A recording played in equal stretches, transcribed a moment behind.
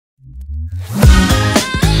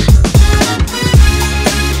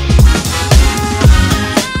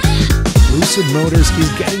Motors is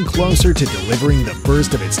getting closer to delivering the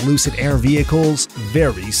first of its Lucid Air vehicles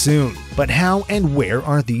very soon. But how and where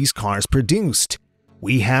are these cars produced?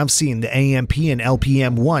 We have seen the AMP and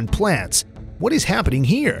LPM-1 plants. What is happening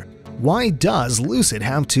here? Why does Lucid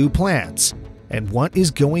have two plants? And what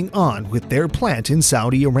is going on with their plant in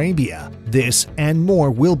Saudi Arabia? This and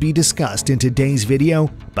more will be discussed in today's video,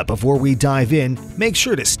 but before we dive in, make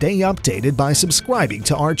sure to stay updated by subscribing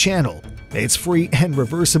to our channel. It's free and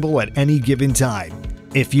reversible at any given time.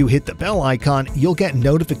 If you hit the bell icon, you'll get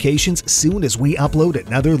notifications soon as we upload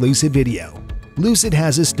another Lucid video. Lucid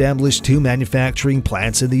has established two manufacturing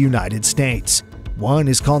plants in the United States. One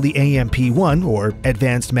is called the AMP-1 or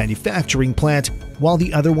Advanced Manufacturing Plant, while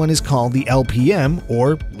the other one is called the LPM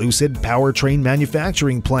or Lucid Powertrain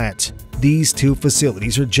Manufacturing Plant. These two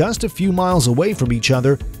facilities are just a few miles away from each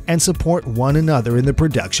other and support one another in the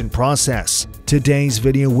production process. Today's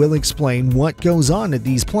video will explain what goes on at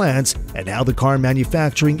these plants and how the car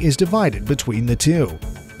manufacturing is divided between the two.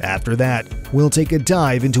 After that, we'll take a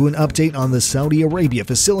dive into an update on the Saudi Arabia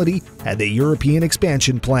facility and the European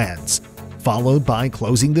expansion plans, followed by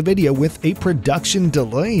closing the video with a production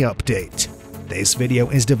delay update. This video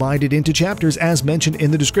is divided into chapters as mentioned in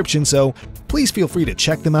the description, so please feel free to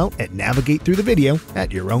check them out and navigate through the video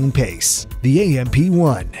at your own pace. The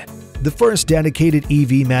AMP-1, the first dedicated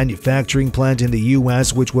EV manufacturing plant in the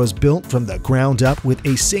US, which was built from the ground up with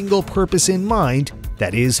a single purpose in mind,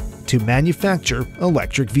 that is, to manufacture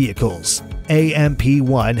electric vehicles.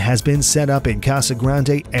 AMP-1 has been set up in Casa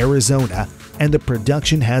Grande, Arizona, and the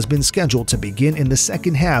production has been scheduled to begin in the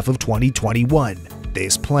second half of 2021.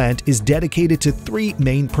 This plant is dedicated to three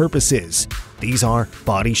main purposes. These are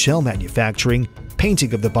body shell manufacturing,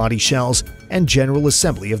 painting of the body shells, and general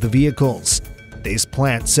assembly of the vehicles. This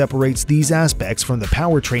plant separates these aspects from the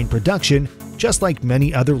powertrain production, just like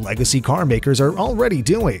many other legacy car makers are already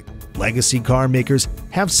doing. Legacy car makers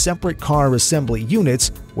have separate car assembly units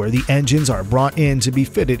where the engines are brought in to be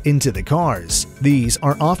fitted into the cars. These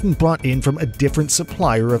are often brought in from a different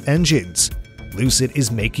supplier of engines. Lucid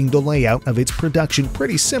is making the layout of its production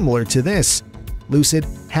pretty similar to this. Lucid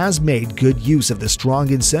has made good use of the strong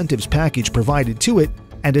incentives package provided to it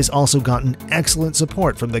and has also gotten excellent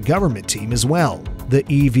support from the government team as well. The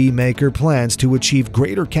EV maker plans to achieve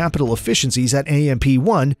greater capital efficiencies at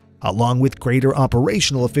AMP-1, along with greater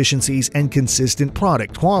operational efficiencies and consistent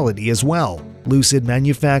product quality as well. Lucid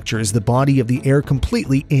manufactures the body of the Air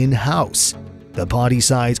completely in-house. The body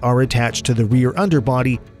sides are attached to the rear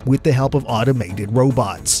underbody with the help of automated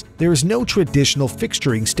robots. There is no traditional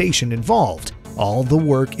fixturing station involved. All the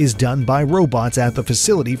work is done by robots at the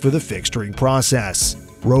facility for the fixturing process.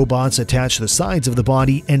 Robots attach the sides of the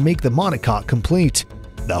body and make the monocoque complete.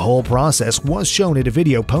 The whole process was shown in a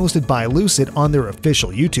video posted by Lucid on their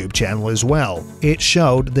official YouTube channel as well. It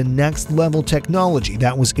showed the next level technology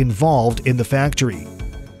that was involved in the factory.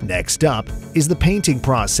 Next up is the painting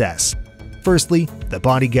process. Firstly, the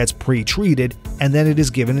body gets pre-treated and then it is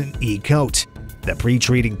given an e-coat. The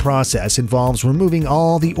pre-treating process involves removing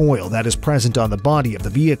all the oil that is present on the body of the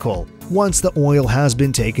vehicle. Once the oil has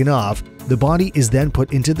been taken off, the body is then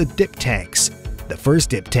put into the dip tanks. The first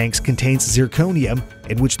dip tanks contains zirconium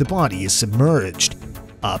in which the body is submerged.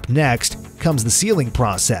 Up next comes the sealing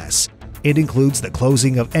process. It includes the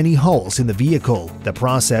closing of any holes in the vehicle. The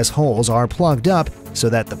process holes are plugged up so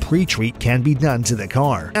that the pre-treat can be done to the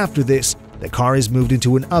car. After this, the car is moved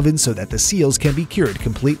into an oven so that the seals can be cured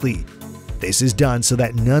completely. This is done so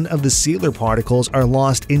that none of the sealer particles are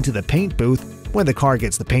lost into the paint booth when the car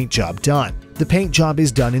gets the paint job done. The paint job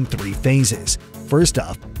is done in three phases. First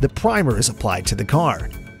off, the primer is applied to the car.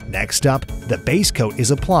 Next up, the base coat is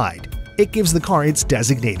applied. It gives the car its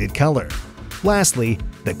designated color. Lastly,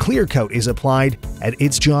 the clear coat is applied, and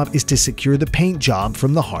its job is to secure the paint job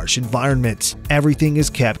from the harsh environment. Everything is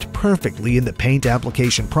kept perfectly in the paint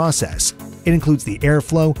application process. It includes the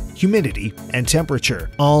airflow, humidity, and temperature.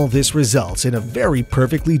 All this results in a very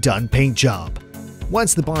perfectly done paint job.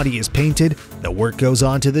 Once the body is painted, the work goes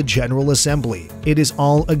on to the general assembly. It is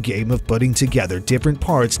all a game of putting together different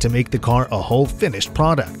parts to make the car a whole finished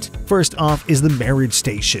product. First off is the marriage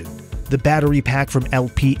station. The battery pack from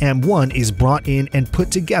LPM-1 is brought in and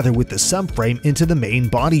put together with the subframe into the main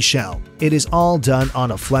body shell. It is all done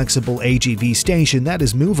on a flexible AGV station that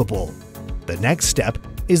is movable. The next step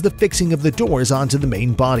is the fixing of the doors onto the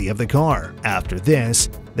main body of the car. After this,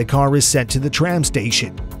 the car is sent to the tram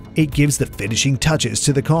station. It gives the finishing touches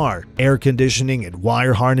to the car. Air conditioning and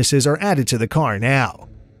wire harnesses are added to the car now.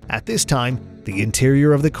 At this time, the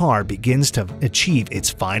interior of the car begins to achieve its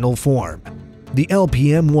final form. The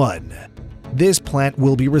LPM-1. This plant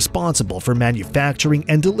will be responsible for manufacturing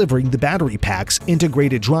and delivering the battery packs,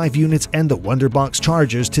 integrated drive units, and the Wonderbox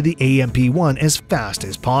chargers to the AMP-1 as fast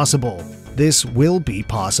as possible. This will be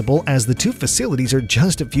possible as the two facilities are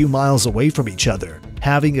just a few miles away from each other.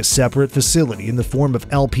 Having a separate facility in the form of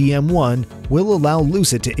LPM-1 will allow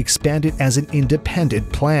Lucid to expand it as an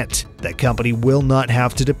independent plant. The company will not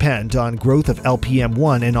have to depend on growth of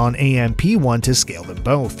LPM-1 and on AMP-1 to scale them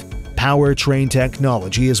both. Powertrain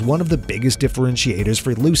technology is one of the biggest differentiators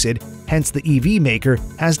for Lucid, hence the EV maker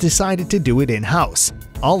has decided to do it in-house.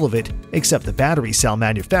 All of it except the battery cell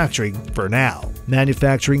manufacturing for now.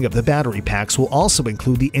 Manufacturing of the battery packs will also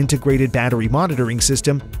include the integrated battery monitoring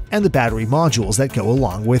system and the battery modules that go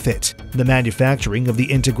along with it. The manufacturing of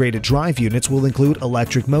the integrated drive units will include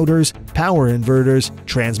electric motors, power inverters,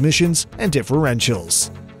 transmissions, and differentials.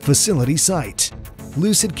 Facility site.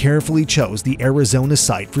 Lucid carefully chose the Arizona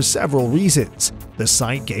site for several reasons. The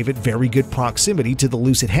site gave it very good proximity to the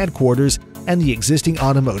Lucid headquarters and the existing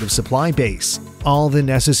automotive supply base. All the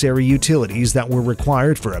necessary utilities that were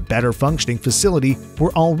required for a better functioning facility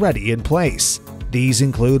were already in place. These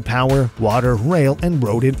include power, water, rail, and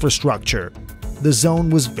road infrastructure. The zone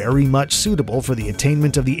was very much suitable for the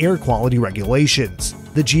attainment of the air quality regulations.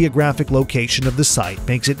 The geographic location of the site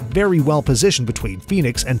makes it very well positioned between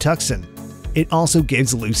Phoenix and Tucson. It also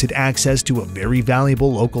gives Lucid access to a very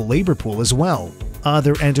valuable local labor pool as well.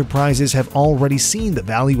 Other enterprises have already seen the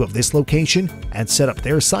value of this location and set up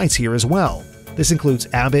their sites here as well. This includes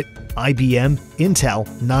Abbott, IBM,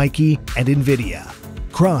 Intel, Nike, and Nvidia.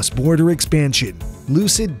 Cross-border expansion.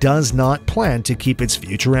 Lucid does not plan to keep its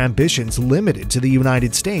future ambitions limited to the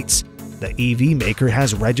United States. The EV maker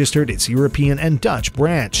has registered its European and Dutch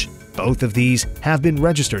branch. Both of these have been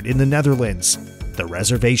registered in the Netherlands. The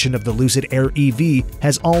reservation of the Lucid Air EV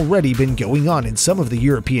has already been going on in some of the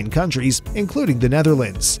European countries, including the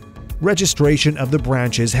Netherlands. Registration of the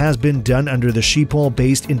branches has been done under the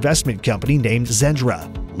Schiphol-based investment company named Zendra.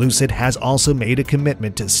 Lucid has also made a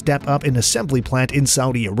commitment to step up an assembly plant in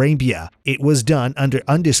Saudi Arabia. It was done under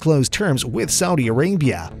undisclosed terms with Saudi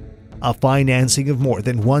Arabia. A financing of more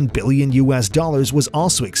than $1 billion was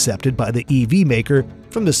also accepted by the EV maker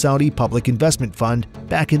from the Saudi Public Investment Fund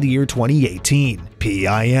back in the year 2018.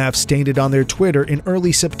 PIF stated on their Twitter in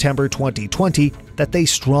early September 2020 that they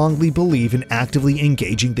strongly believe in actively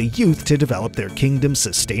engaging the youth to develop their kingdom's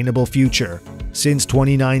sustainable future. Since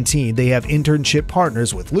 2019, they have internship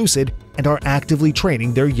partners with Lucid and are actively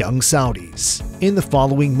training their young Saudis. In the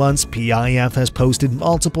following months, PIF has posted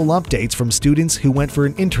multiple updates from students who went for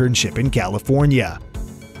an internship in California.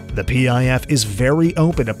 The PIF is very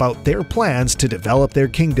open about their plans to develop their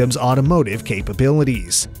kingdom's automotive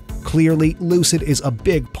capabilities. Clearly, Lucid is a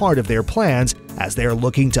big part of their plans as they are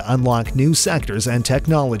looking to unlock new sectors and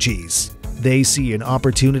technologies. They see an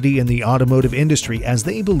opportunity in the automotive industry as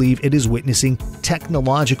they believe it is witnessing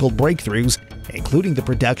technological breakthroughs, including the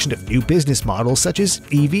production of new business models such as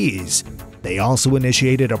EVs. They also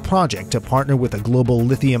initiated a project to partner with a global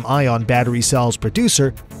lithium-ion battery cells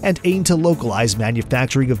producer and aim to localize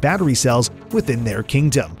manufacturing of battery cells within their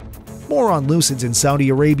kingdom. More on Lucid's in Saudi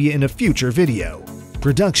Arabia in a future video.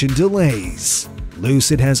 Production delays.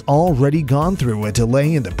 Lucid has already gone through a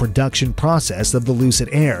delay in the production process of the Lucid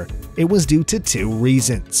Air. It was due to two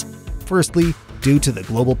reasons. Firstly, due to the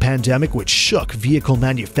global pandemic which shook vehicle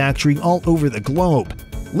manufacturing all over the globe.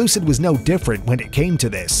 Lucid was no different when it came to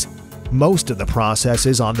this. Most of the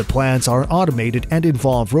processes on the plants are automated and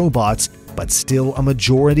involve robots, but still a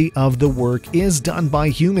majority of the work is done by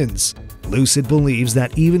humans. Lucid believes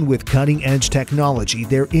that even with cutting-edge technology,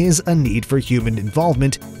 there is a need for human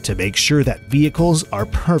involvement to make sure that vehicles are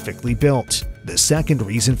perfectly built. The second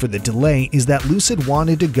reason for the delay is that Lucid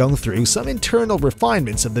wanted to go through some internal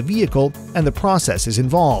refinements of the vehicle and the processes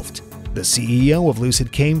involved. The CEO of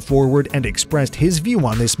Lucid came forward and expressed his view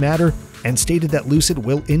on this matter and stated that Lucid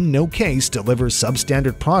will in no case deliver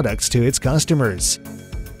substandard products to its customers.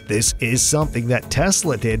 This is something that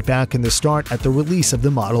Tesla did back in the start at the release of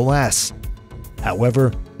the Model S.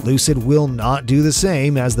 However, Lucid will not do the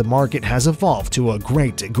same as the market has evolved to a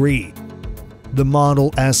great degree. The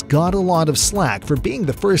Model S got a lot of slack for being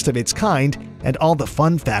the first of its kind and all the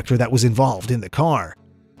fun factor that was involved in the car.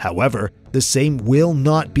 However, the same will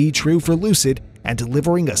not be true for Lucid, and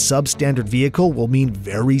delivering a substandard vehicle will mean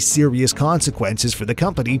very serious consequences for the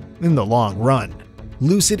company in the long run.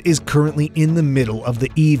 Lucid is currently in the middle of the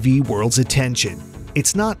EV world's attention.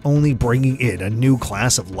 It's not only bringing in a new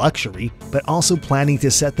class of luxury, but also planning to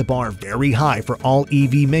set the bar very high for all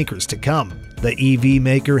EV makers to come. The EV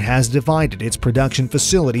maker has divided its production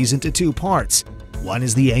facilities into two parts. One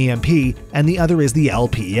is the AMP and the other is the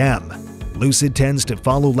LPM. Lucid tends to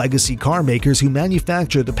follow legacy car makers who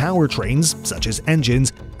manufacture the powertrains, such as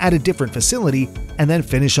engines, at a different facility and then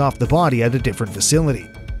finish off the body at a different facility.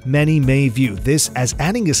 Many may view this as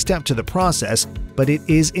adding a step to the process, but it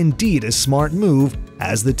is indeed a smart move,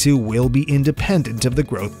 as the two will be independent of the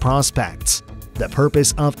growth prospects. The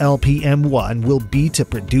purpose of LPM-1 will be to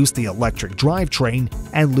produce the electric drivetrain,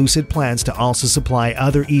 and Lucid plans to also supply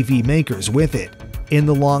other EV makers with it. In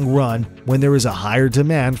the long run, when there is a higher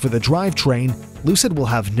demand for the drivetrain, Lucid will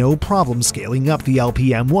have no problem scaling up the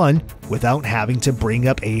LPM-1 without having to bring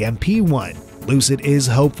up AMP-1. Lucid is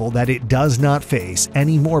hopeful that it does not face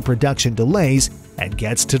any more production delays and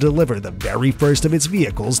gets to deliver the very first of its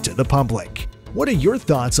vehicles to the public. What are your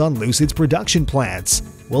thoughts on Lucid's production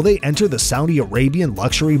plans? Will they enter the Saudi Arabian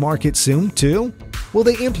luxury market soon, too? Will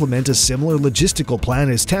they implement a similar logistical plan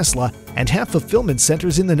as Tesla and have fulfillment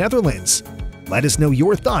centers in the Netherlands? Let us know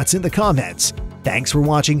your thoughts in the comments. Thanks for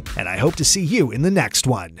watching, and I hope to see you in the next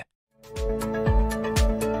one.